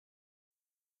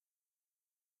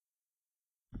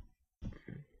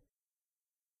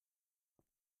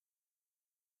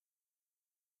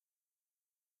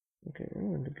Okay, I'm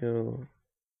going to go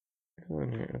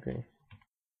in here. Okay.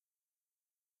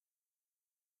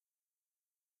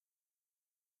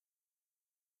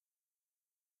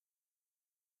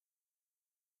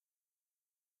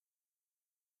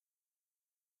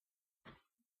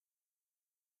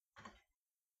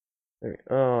 There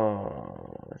we,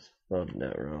 oh, I spelled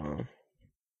that wrong.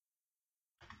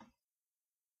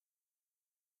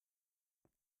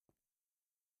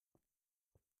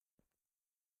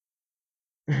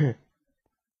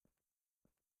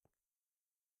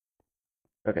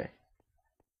 Okay.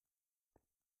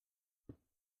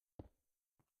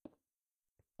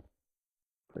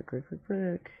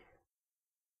 Quick.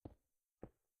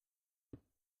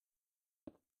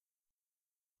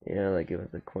 Yeah, I like it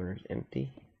with the corners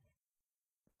empty.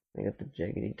 I got the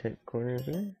jaggedy type corners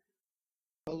there.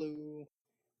 Hello.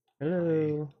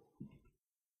 Hello. Hi.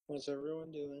 What's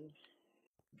everyone doing?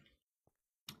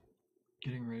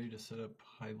 Getting ready to set up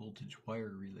high voltage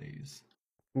wire relays.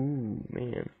 Ooh,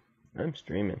 man. I'm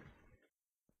streaming.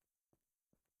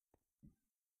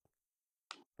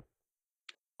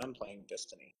 I'm playing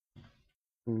Destiny.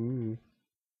 Ooh.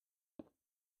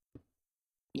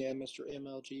 Yeah, Mr.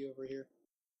 MLG over here.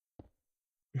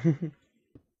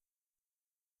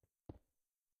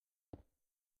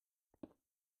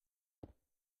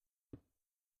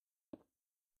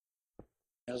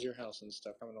 How's your house and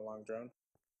stuff coming along, Drone?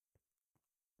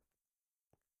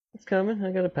 It's coming.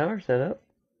 I got a power setup.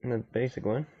 The basic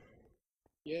one.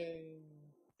 Yay!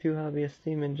 2 hobbyist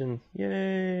steam engines.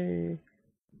 Yay!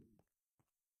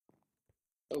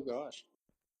 Oh gosh.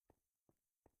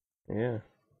 Yeah.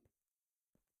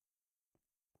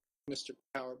 Mr.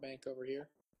 Powerbank over here.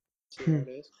 See how it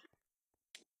is?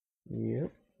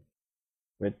 Yep.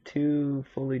 With 2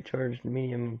 fully charged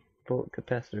medium volt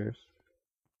capacitors.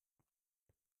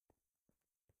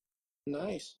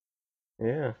 Nice.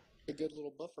 Yeah. A good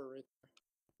little buffer right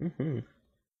Mm-hmm.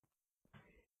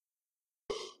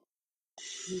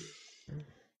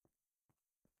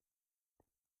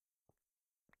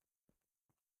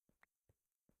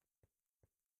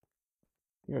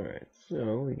 Alright,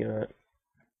 so we got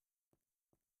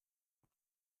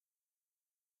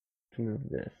to move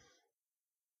this.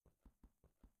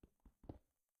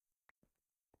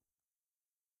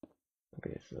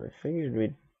 Okay, so I figured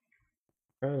we'd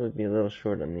probably be a little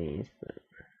short on these, but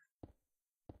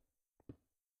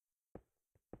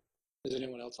Is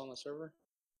anyone else on the server?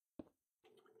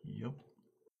 Yep.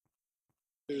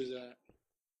 Who's that?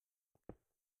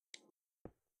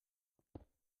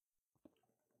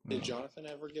 Did Jonathan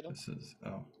ever get him? This is,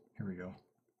 oh, here we go.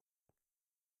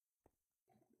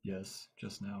 Yes,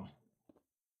 just now.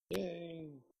 Yay!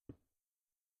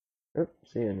 oh,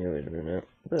 see, I knew we'd run out.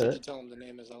 Did you But tell him the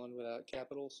name is Ellen without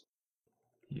capitals?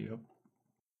 Yep.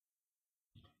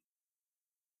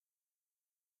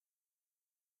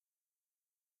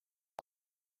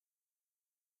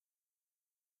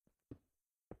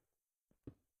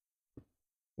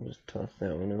 we'll just toss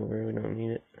that one over. We don't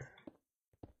need it.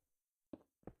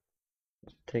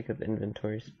 Just take up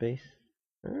inventory space.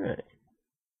 Alright.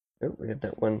 Oh, we got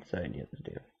that one side yet to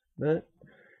do. But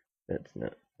that's no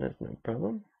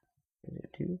problem. Is it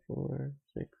 2, 4,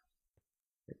 6,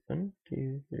 1,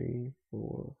 2, 3,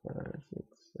 4, 5,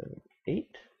 6, 7, 8.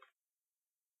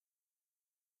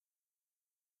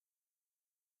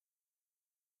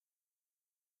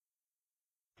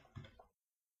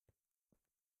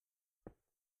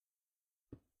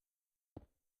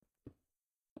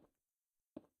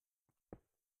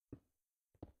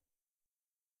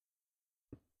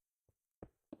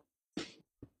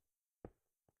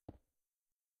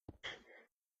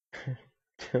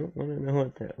 Don't want to know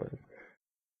what that was.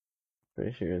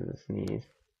 Pretty sure it was a sneeze.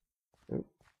 Oh.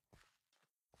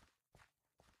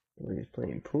 Like he's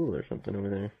playing pool or something over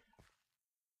there.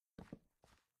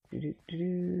 Get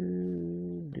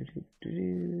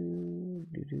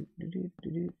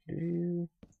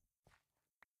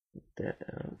that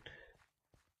out.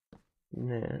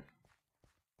 And that.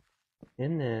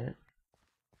 And that.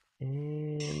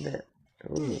 And that.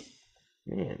 Oh,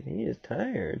 man, he is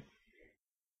tired.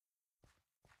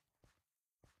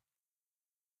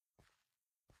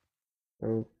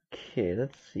 Okay,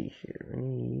 let's see here. I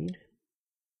need...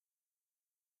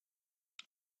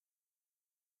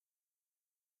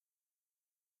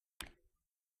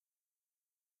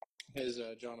 Has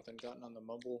Jonathan gotten on the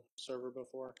mobile server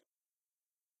before?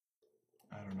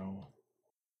 I don't know.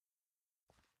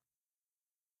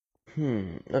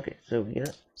 Okay, so we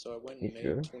got... So I went and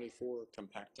made 24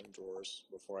 compacting drawers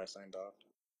before I signed off.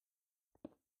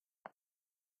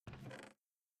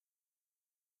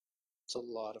 It's a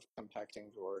lot of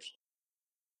compacting drawers.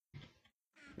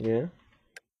 Yeah?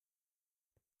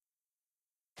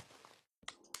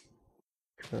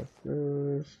 Cross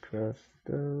those, cross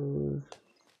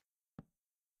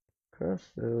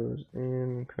those,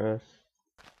 and cross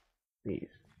these.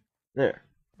 There.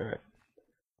 Alright.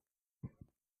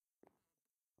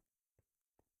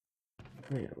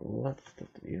 We got lots of stuff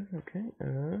to do. Okay.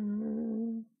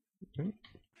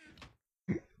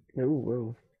 Oh,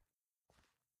 whoa.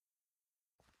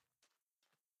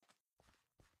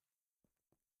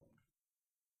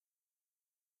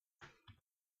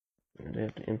 And I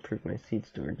have to improve my seed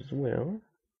storage as well.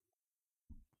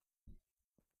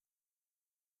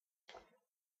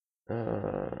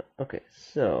 Okay,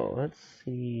 so let's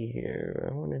see here.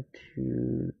 I wanted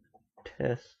to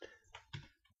test.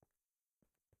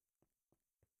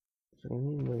 So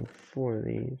we need like 4 of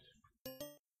these.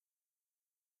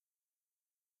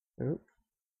 Oh.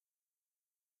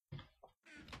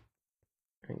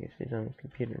 I guess he's on his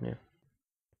computer now.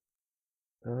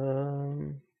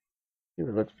 See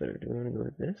what looks better. Do we want to go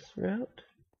with this route?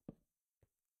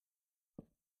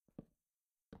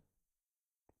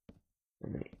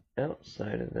 On the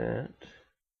outside of that,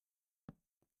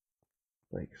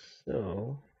 like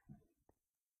so.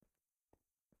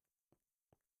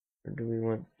 Or do we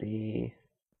want the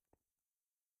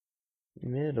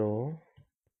middle?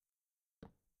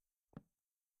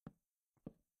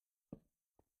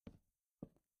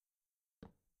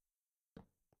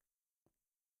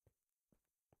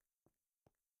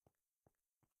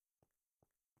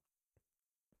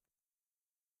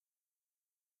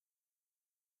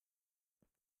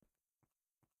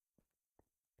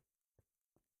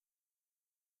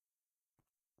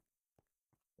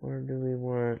 Or do we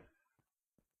want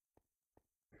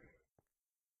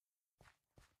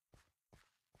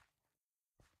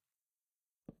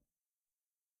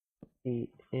the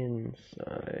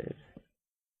inside?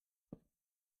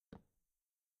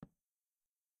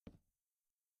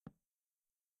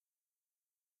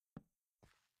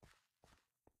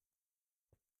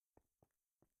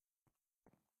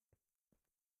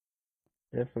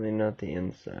 Definitely not the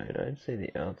inside. I'd say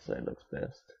the outside looks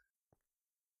best.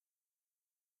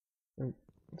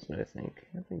 That's what I think.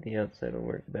 I think the outside will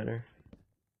work better.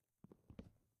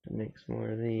 To make some more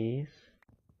of these.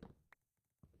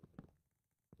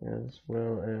 As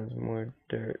well as more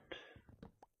dirt.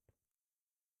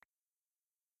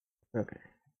 Okay.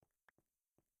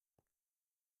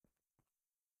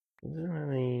 Is there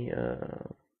any,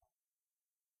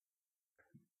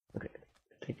 okay,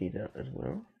 take these out as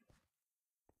well.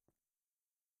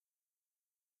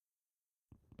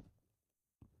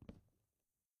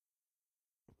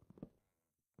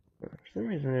 For some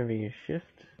reason, whenever you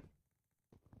shift,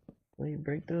 while you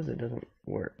break those, it doesn't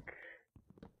work.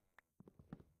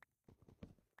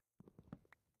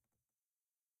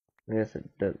 I guess it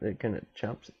does, it kind of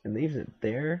chops, it leaves it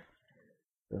there.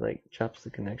 It like chops the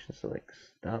connection, so like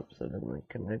stops, so it doesn't like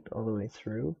connect all the way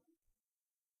through.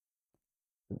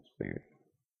 It's weird.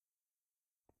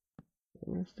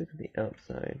 I'm gonna stick with the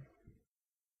outside.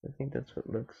 I think that's what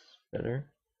looks better.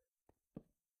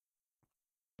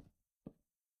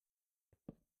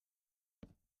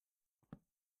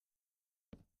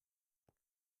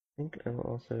 I think I'll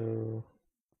also.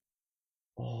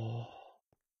 Oh,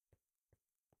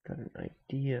 got an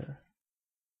idea.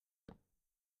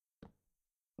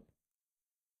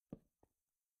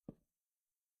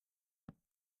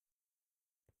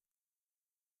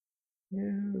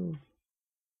 No.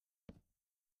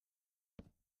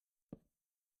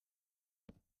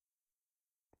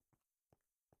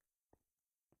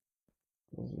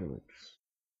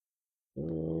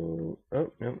 Oh,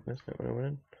 oh, no, that's not what I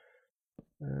wanted.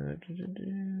 Oh,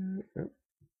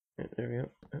 yeah, there we go.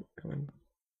 Oh, come on.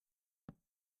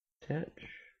 Attach.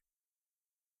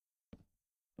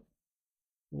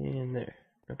 And there.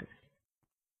 Okay.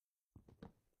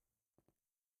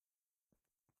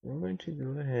 I'm going to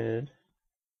go ahead.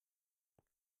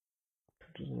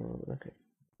 Okay.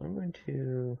 I'm going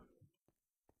to.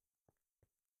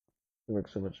 It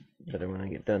looks so much better when I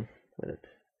get done with it.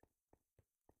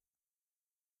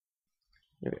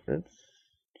 Okay, that's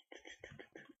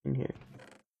in here.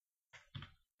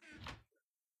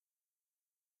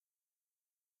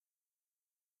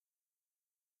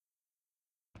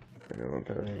 I know I'll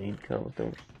probably need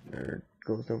cobblestone or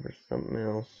glowstone for something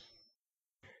else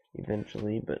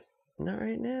eventually, but not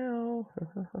right now.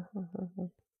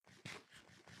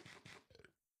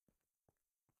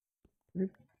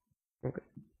 Okay.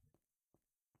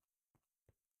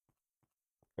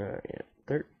 Yeah,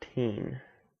 13.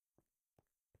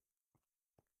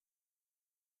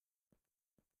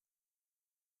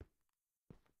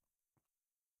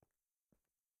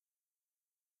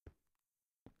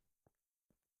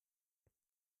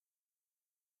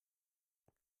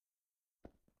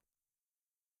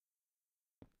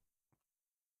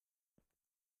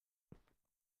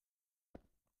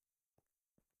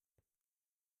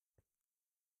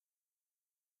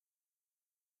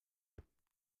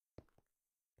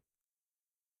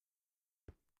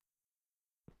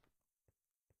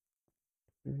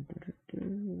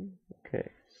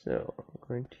 Okay, so I'm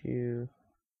going to.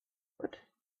 What?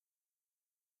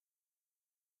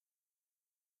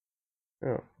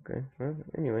 Oh, okay. Well,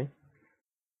 anyway.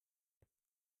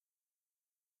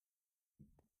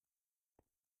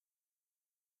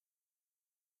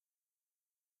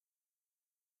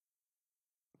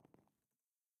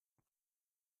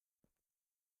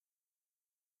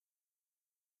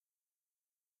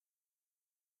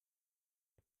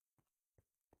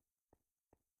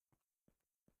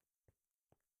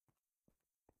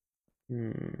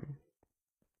 What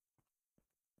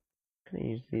can I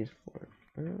use these for?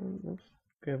 Let's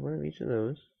grab one of each of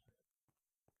those.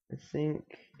 I think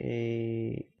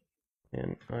an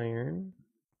iron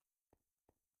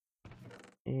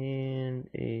and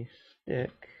a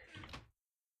stick.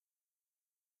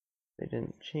 They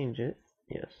didn't change it.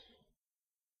 Yes.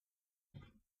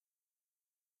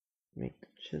 Make the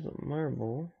chisel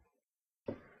marble.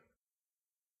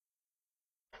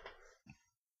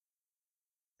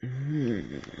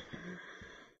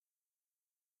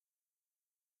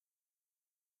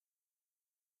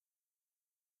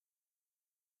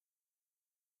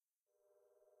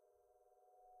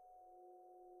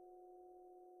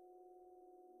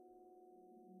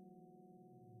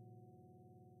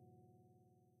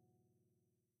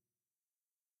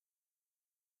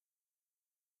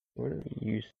 What do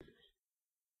we use?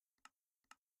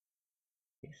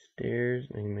 Stairs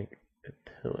and make a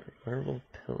pillar. Marble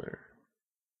pillar.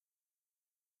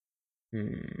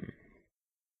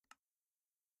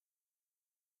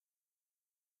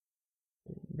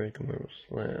 Break the marble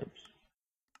slabs.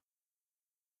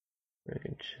 I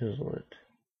can chisel it.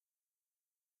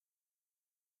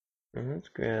 And let's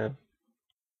grab.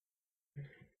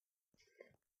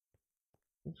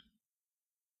 Let's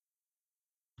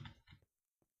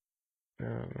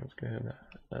grab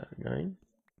 9.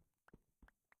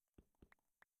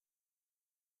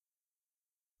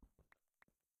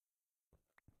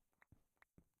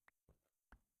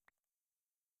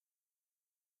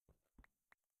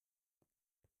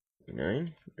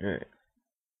 Nine. All right.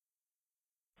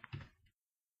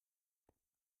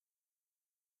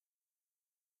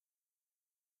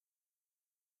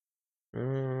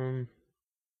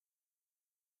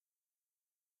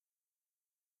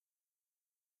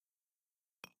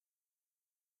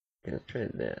 Okay, let's try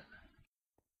that.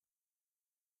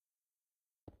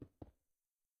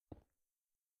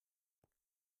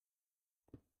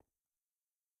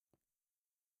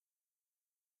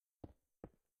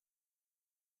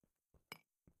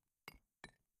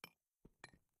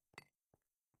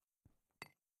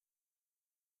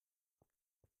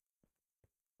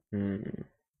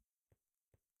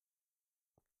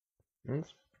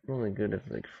 That's only good if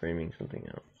like framing something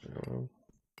out. So.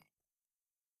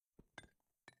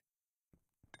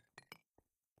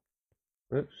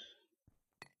 Whoops.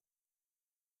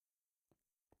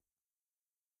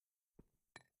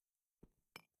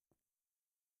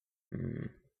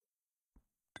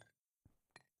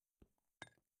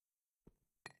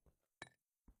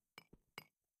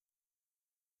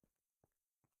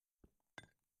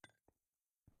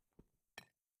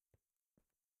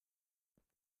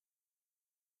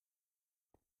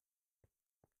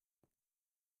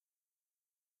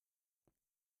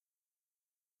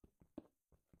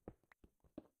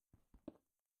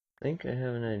 I think I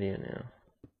have an idea now.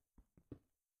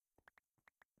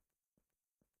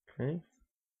 Okay.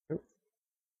 Oh.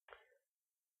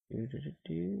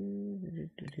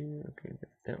 Okay,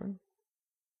 that one.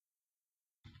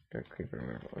 Dark creeper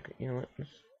marble. Okay, you know what? Let's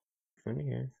go into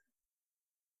here.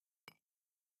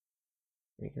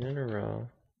 Make it into raw.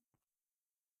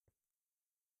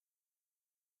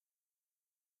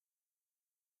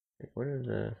 Like, what are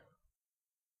the?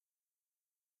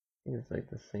 I think it's like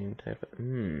the same type of.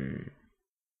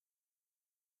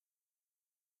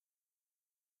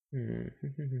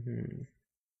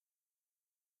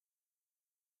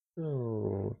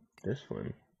 So this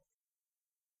one.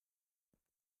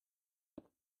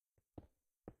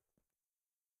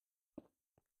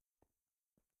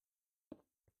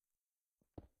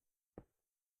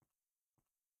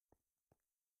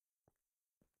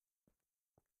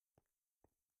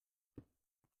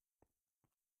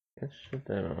 Let's shut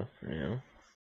that off for now.